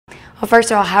Well,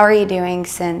 first of all, how are you doing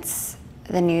since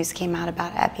the news came out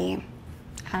about Ebby?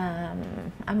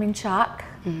 I'm in shock.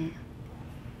 Mm-hmm.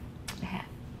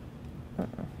 It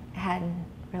hadn't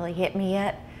really hit me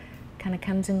yet. Kind of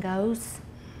comes and goes.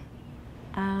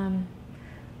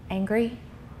 Angry,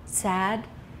 sad,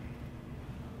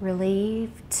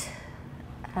 relieved.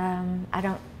 I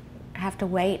don't have to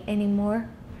wait anymore.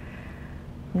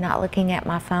 I'm not looking at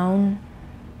my phone.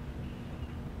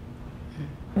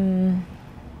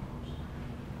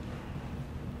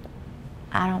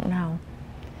 I don't know.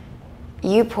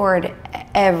 You poured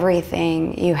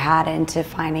everything you had into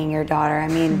finding your daughter. I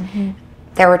mean,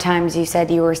 there were times you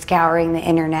said you were scouring the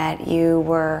internet, you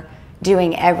were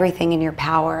doing everything in your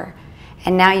power,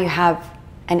 and now you have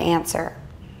an answer.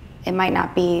 It might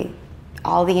not be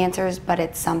all the answers, but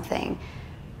it's something.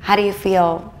 How do you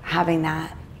feel having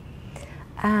that?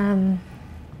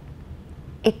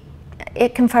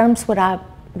 It confirms what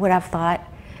I've thought.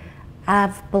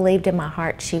 I've believed in my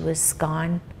heart she was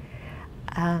gone.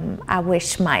 I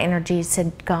wish my energies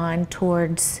had gone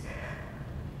towards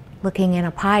looking in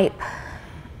a pipe.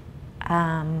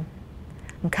 I'm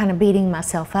kind of beating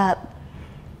myself up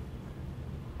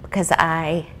because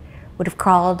I would have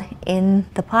crawled in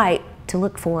the pipe to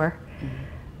look for her,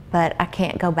 but I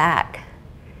can't go back.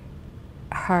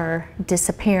 Her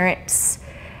disappearance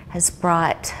has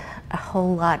brought a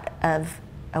whole lot of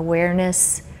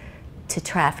awareness to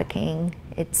trafficking.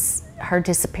 Her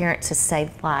disappearance has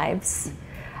saved lives.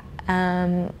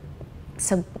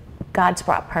 So God's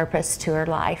brought purpose to her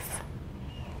life.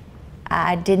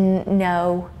 I didn't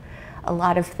know a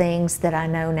lot of things that I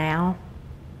know now.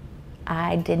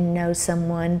 I didn't know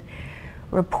someone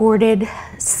reported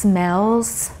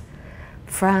smells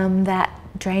from that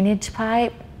drainage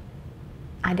pipe.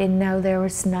 I didn't know there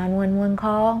was a 911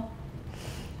 call.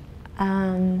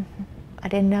 I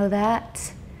didn't know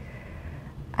that.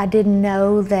 I didn't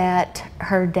know that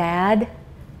her dad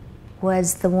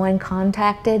was the one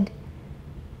contacted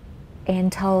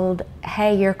and told,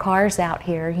 hey, your car's out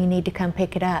here, you need to come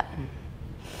pick it up.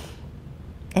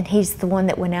 And he's the one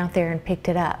that went out there and picked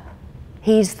it up.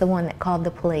 He's the one that called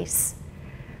the police.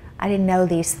 I didn't know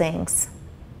these things.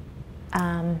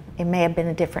 It may have been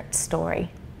a different story.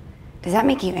 Does that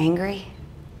make you angry?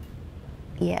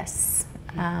 Yes.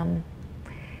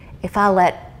 If I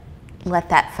let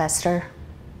that fester,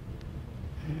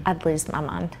 I'd lose my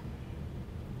mind.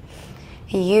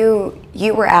 You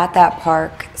were at that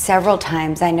park several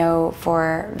times, I know,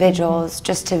 for vigils,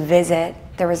 just to visit.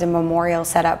 There was a memorial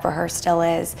set up for her, still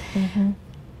is.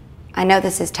 I know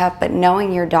this is tough, but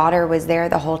knowing your daughter was there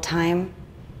the whole time,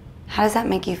 how does that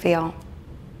make you feel?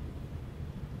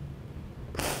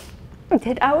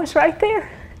 I was right there.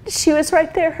 She was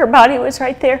right there. Her body was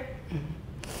right there.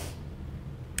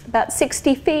 About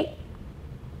 60 feet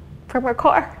from her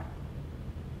car.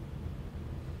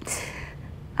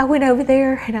 I went over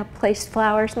there and I placed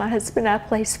flowers. My husband and I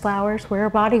placed flowers where her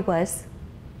body was.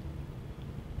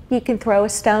 You can throw a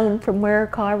stone from where her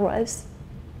car was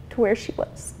to where she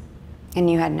was. And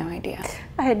you had no idea?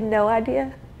 I had no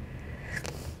idea.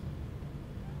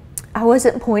 I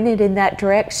wasn't pointed in that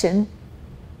direction.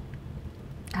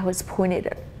 I was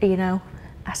pointed, you know,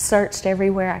 I searched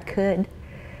everywhere I could.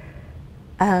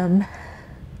 I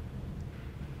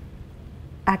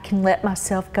can let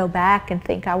myself go back and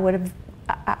think I would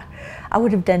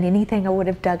have done anything. I would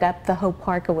have dug up the whole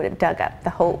park. I would have dug up the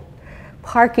whole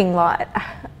parking lot.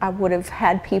 I would have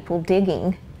had people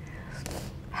digging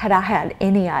had I had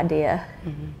any idea.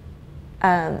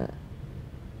 Had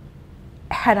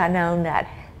I known that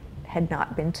had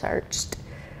not been searched.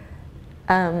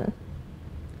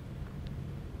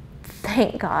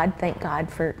 Thank God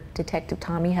for Detective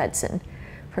Tommy Hudson,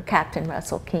 for Captain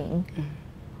Russell King,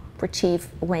 for Chief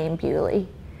Wayne Bewley.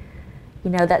 You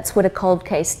know, that's what a cold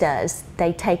case does.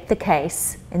 They take the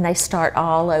case and they start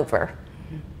all over.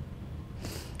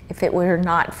 If it were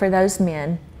not for those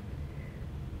men,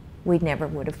 we never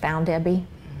would have found Ebby.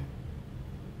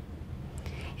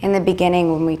 In the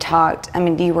beginning when we talked, I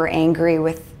mean, you were angry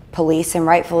with police, and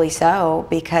rightfully so,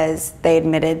 because they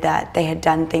admitted that they had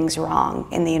done things wrong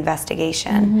in the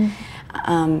investigation.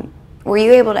 Were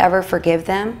you able to ever forgive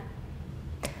them?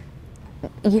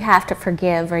 You have to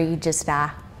forgive or you just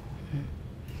die.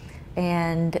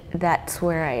 And that's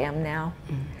where I am now.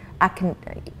 I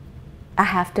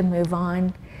have to move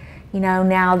on. You know,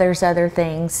 now there's other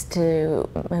things to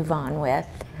move on with.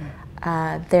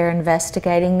 They're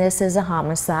investigating this as a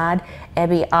homicide.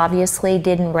 Ebby obviously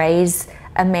didn't raise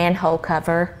a manhole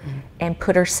cover and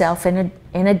put herself in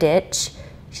a ditch.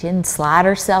 She didn't slide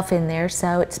herself in there,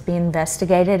 so it's being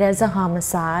investigated as a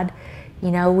homicide.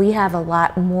 You know, we have a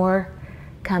lot more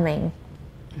coming.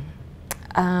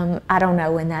 I don't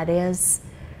know when that is.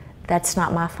 That's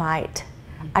not my fight.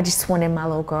 I just wanted my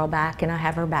little girl back, and I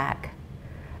have her back.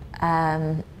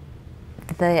 The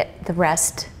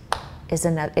rest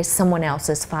is someone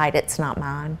else's fight. It's not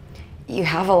mine. You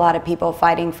have a lot of people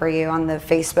fighting for you on the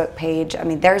Facebook page. I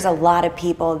mean, there's a lot of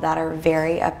people that are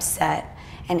very upset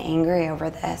and angry over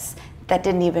this that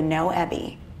didn't even know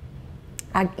Ebby.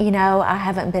 I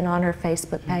haven't been on her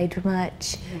Facebook page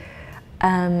much.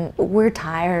 We're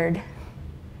tired.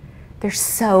 There's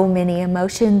so many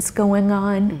emotions going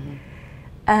on.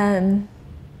 There's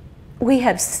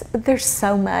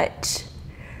so much.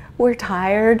 We're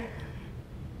tired.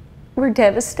 We're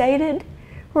devastated.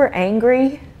 We're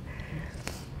angry.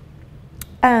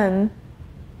 The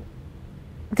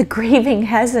grieving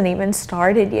hasn't even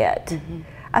started yet.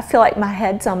 I feel like my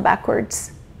head's on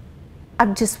backwards.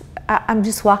 I'm just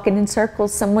walking in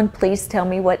circles. Someone please tell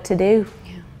me what to do.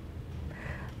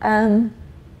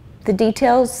 The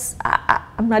details, I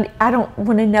don't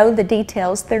want to know the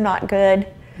details. They're not good.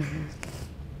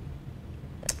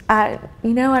 I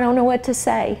don't know what to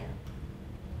say.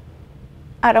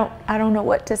 I don't know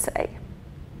what to say.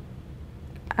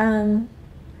 I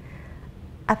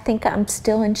think I'm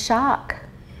still in shock.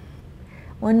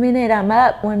 One minute I'm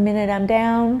up, one minute I'm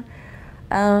down.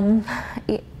 I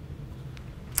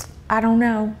don't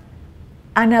know.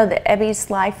 I know that Ebby's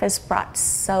life has brought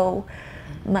so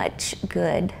much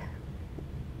good.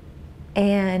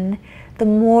 And the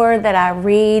more that I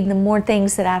read, the more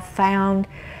things that I've found,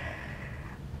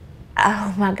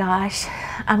 oh my gosh,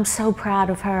 I'm so proud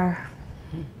of her.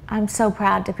 I'm so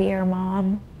proud to be her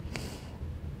mom.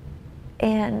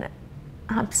 And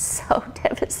I'm so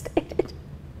devastated.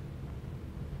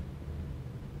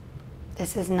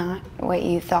 This is not what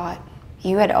you thought.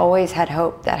 You had always had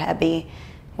hope that Ebby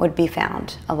would be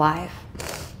found alive.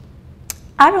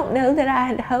 I don't know that I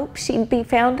had hoped she'd be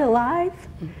found alive.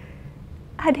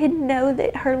 I didn't know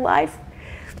that her life,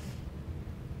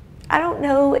 I don't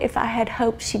know if I had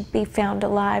hoped she'd be found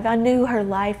alive. I knew her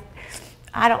life.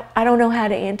 I don't know how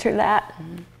to answer that.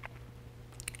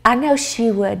 I know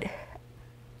she would.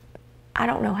 I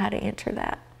don't know how to answer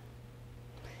that.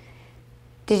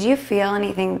 Did you feel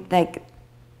anything like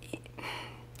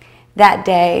that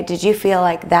day? Did you feel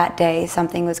like that day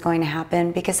something was going to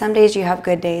happen? Because some days you have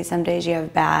good days, some days you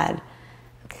have bad.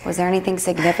 Was there anything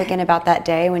significant about that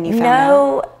day when you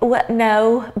found out?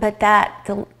 No, but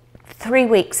the 3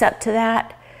 weeks up to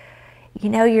that,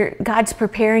 God's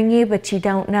preparing you, but you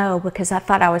don't know, because I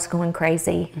thought I was going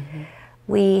crazy.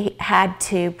 We had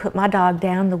to put my dog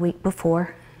down the week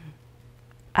before.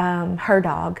 Her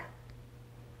dog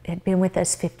had been with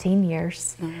us 15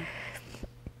 years.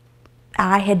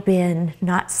 I had been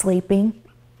not sleeping.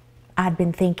 I'd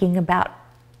been thinking about,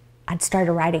 I'd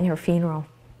started writing her funeral.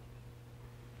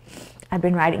 I'd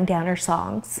been writing down her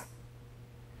songs.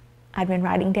 I'd been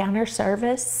writing down her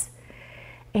service.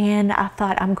 And I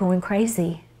thought, I'm going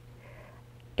crazy.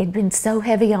 It'd been so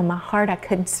heavy on my heart, I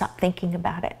couldn't stop thinking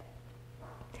about it.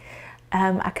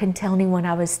 I couldn't tell anyone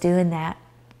I was doing that,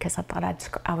 because I thought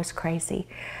I was crazy.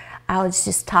 I was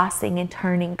just tossing and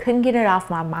turning, couldn't get it off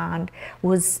my mind.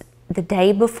 Was the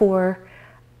day before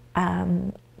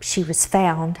she was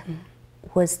found,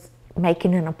 was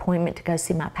making an appointment to go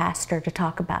see my pastor to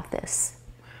talk about this.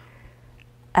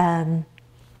 Hadn't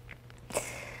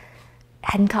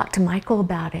talked to Michael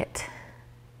about it,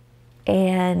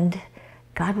 and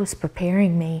God was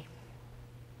preparing me.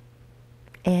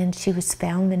 And she was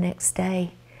found the next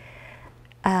day.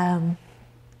 I'd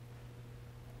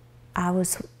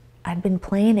been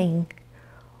planning,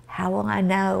 how will I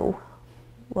know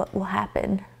what will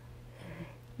happen?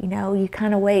 You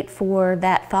kind of wait for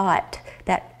that thought,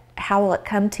 that how will it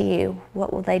come to you?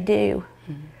 What will they do?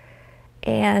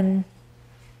 And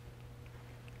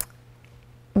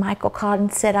Michael called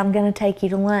and said, I'm going to take you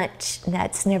to lunch. And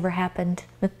that's never happened.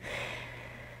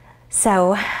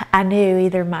 So I knew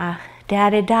either my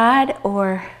dad had died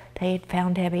or they had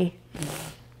found Ebby.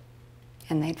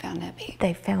 And they'd found Ebby.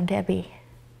 They found Ebby.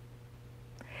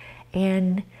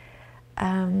 And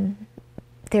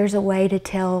there's a way to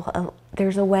tell a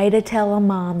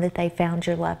mom that they found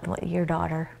your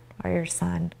daughter or your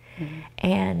son.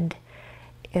 And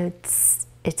it's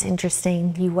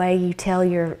interesting. The way you tell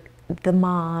the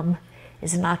mom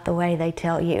is not the way they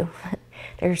tell you.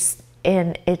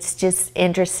 And it's just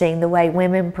interesting the way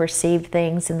women perceive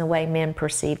things and the way men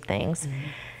perceive things.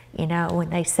 When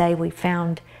they say we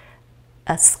found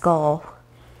a skull,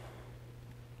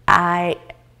 I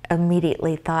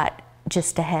immediately thought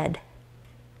just a head.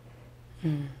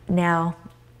 Now,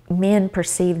 men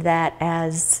perceive that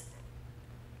as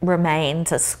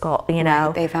remains, a skull,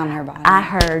 Right, they found her body. I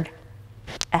heard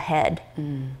head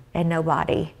and no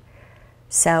body.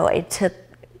 So it took,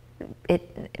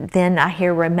 then I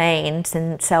hear remains,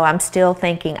 and so I'm still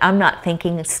thinking, I'm not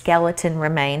thinking skeleton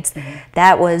remains.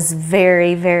 That was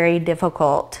very, very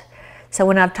difficult. So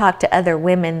when I've talked to other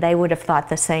women, they would have thought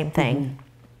the same thing.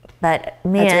 But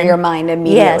men, that's where your mind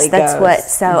immediately goes. Yes, that's what,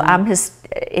 so I'm just,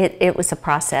 it was a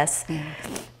process.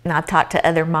 And I've talked to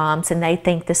other moms, and they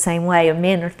think the same way. And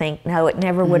men think, no, it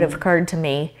never would have occurred to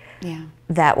me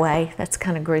that way. That's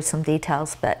kind of gruesome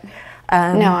details, but.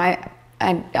 No, I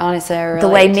honestly, I relate the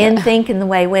way men think and the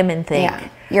way women think. Yeah,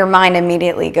 your mind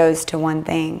immediately goes to one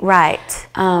thing. Right.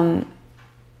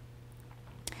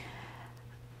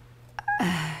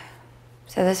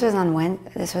 So this was on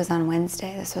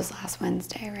Wednesday. This was last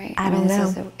Wednesday, right? I don't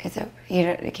know.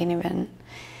 You can't even.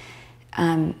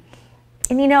 And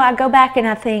you know, I go back and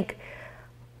I think,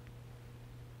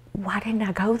 why didn't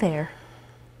I go there?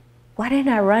 Why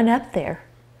didn't I run up there?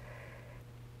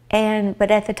 But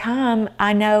at the time,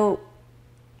 I know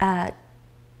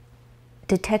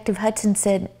Detective Hudson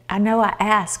said, I know I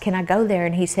asked, can I go there?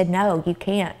 And he said, no, you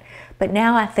can't. But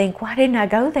now I think, why didn't I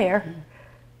go there?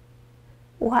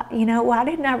 Why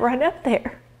didn't I run up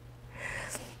there?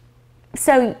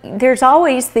 So there's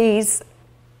always these,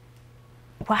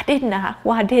 why didn't I?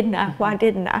 Why didn't I? Why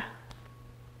didn't I?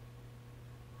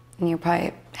 And you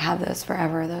probably have those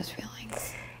forever, those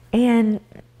feelings. And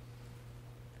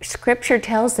Scripture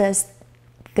tells us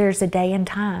there's a day and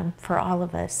time for all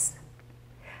of us.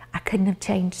 I couldn't have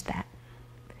changed that.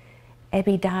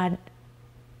 Ebby died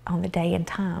on the day and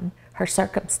time. Her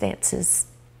circumstances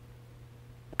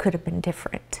could have been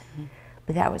different,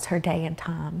 but that was her day and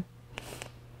time.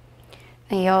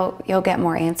 And you'll get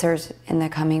more answers in the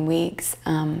coming weeks.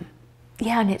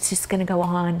 Yeah, and it's just going to go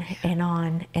on and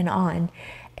on and on.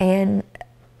 And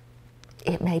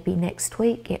it may be next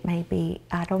week. It may be,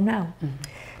 I don't know.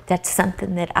 That's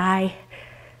something that I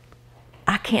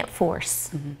can't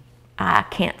force. I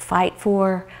can't fight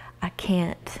for. I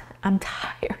can't. I'm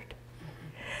tired.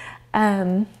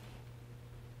 But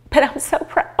I'm so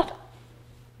proud.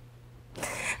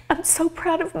 I'm so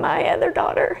proud of my other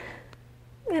daughter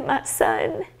and my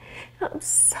son. I'm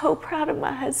so proud of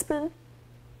my husband.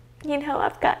 You know,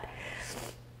 I've got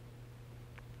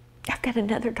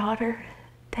another daughter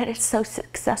that is so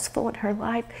successful in her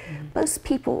life. Most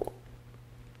people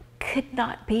could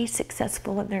not be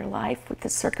successful in their life with the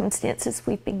circumstances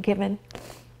we've been given.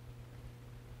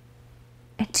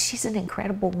 And she's an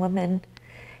incredible woman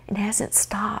and hasn't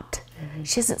stopped.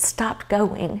 She hasn't stopped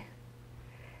going.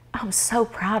 I'm so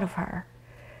proud of her.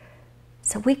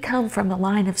 So we come from a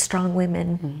line of strong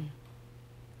women.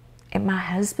 And my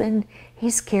husband,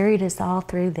 he's carried us all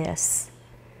through this.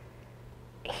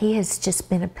 He has just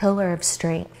been a pillar of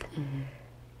strength.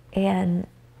 And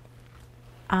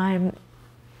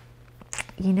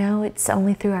it's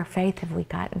only through our faith have we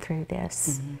gotten through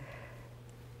this.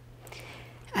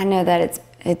 I know that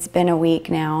it's been a week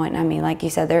now, and I mean, like you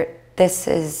said, this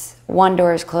is, one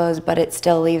door is closed, but it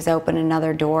still leaves open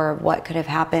another door of what could have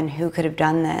happened, who could have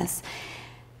done this.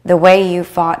 The way you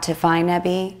fought to find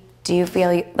Ebby, do you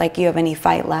feel like you have any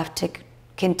fight left to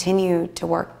continue to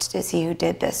work to see who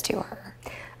did this to her?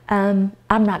 I'm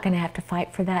not going to have to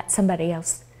fight for that. Somebody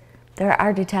else.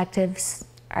 Our detectives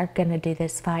are going to do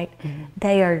this fight.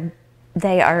 They've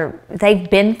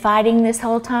been fighting this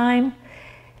whole time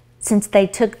since they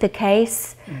took the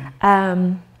case.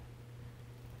 I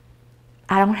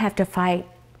don't have to fight.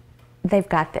 They've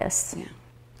got this.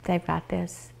 They've got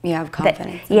this. You have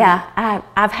confidence.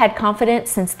 I've had confidence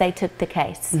since they took the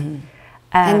case.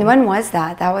 And when was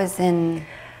that? That was in,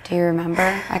 do you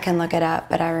remember? I can look it up,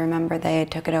 but I remember they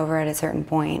took it over at a certain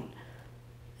point.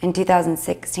 In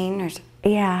 2016 or so?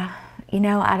 Yeah. You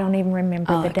know, I don't even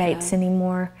remember the dates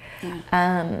anymore.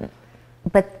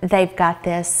 But they've got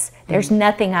this. There's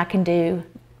nothing I can do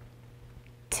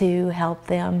to help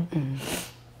them.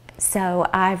 So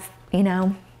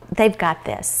they've got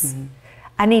this.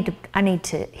 I need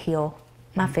to heal.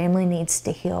 My family needs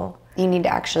to heal. You need to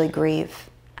actually grieve.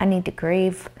 I need to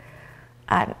grieve.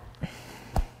 I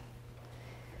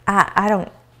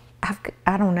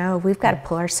don't know. We've got to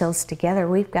pull ourselves together.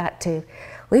 We've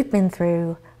been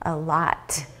through a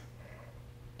lot,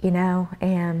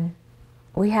 and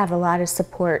we have a lot of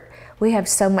support. We have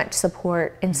so much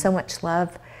support and so much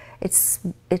love. It's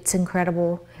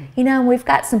incredible. We've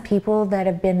got some people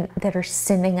that are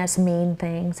sending us mean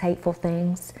things, hateful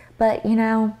things, but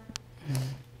I'm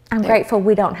grateful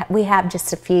we have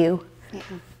just a few.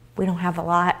 We don't have a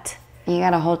lot. You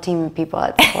got a whole team of people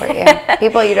that support you.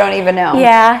 People you don't even know.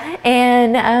 Yeah,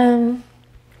 and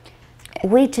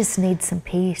we just need some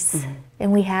peace.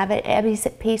 And we have it. Ebby's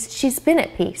at peace. She's been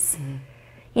at peace.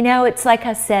 You know, it's like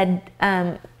I said,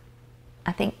 I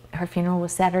think her funeral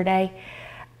was Saturday.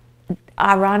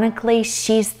 Ironically,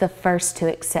 she's the first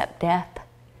to accept death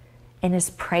and is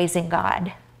praising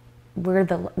God.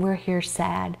 We're here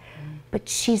sad, but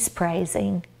she's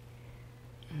praising.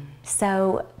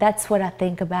 So that's what I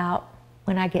think about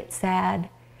when I get sad.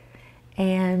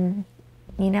 And,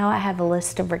 you know, I have a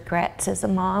list of regrets as a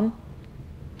mom.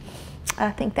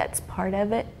 I think that's part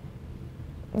of it.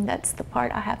 And that's the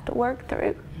part I have to work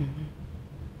through.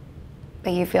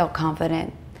 But you feel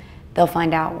confident they'll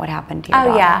find out what happened to your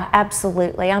daughter? Oh yeah,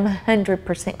 absolutely. I'm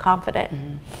 100%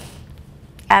 confident.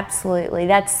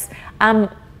 Absolutely. I'm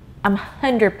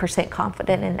 100%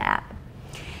 confident in that.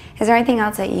 Is there anything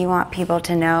else that you want people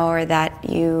to know, or that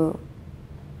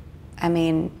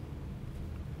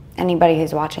anybody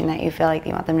who's watching, that you feel like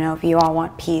you want them to know? If you all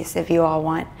want peace, if you all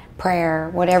want prayer,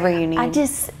 whatever you need. I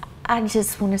just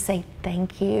want to say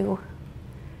thank you.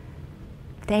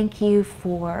 Thank you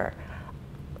for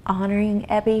honoring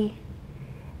Ebby,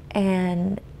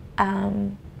 and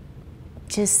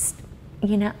just,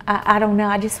 you know, I don't know,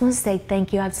 I just want to say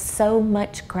thank you. I have so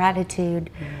much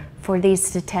gratitude for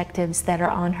these detectives that are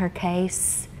on her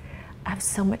case. I have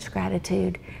so much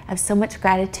gratitude. I have so much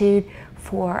gratitude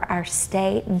for our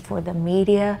state and for the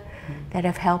media that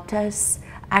have helped us.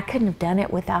 I couldn't have done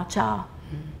it without y'all.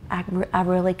 I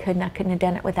really couldn't. I couldn't have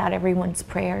done it without everyone's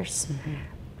prayers.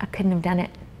 I couldn't have done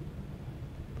it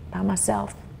by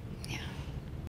myself.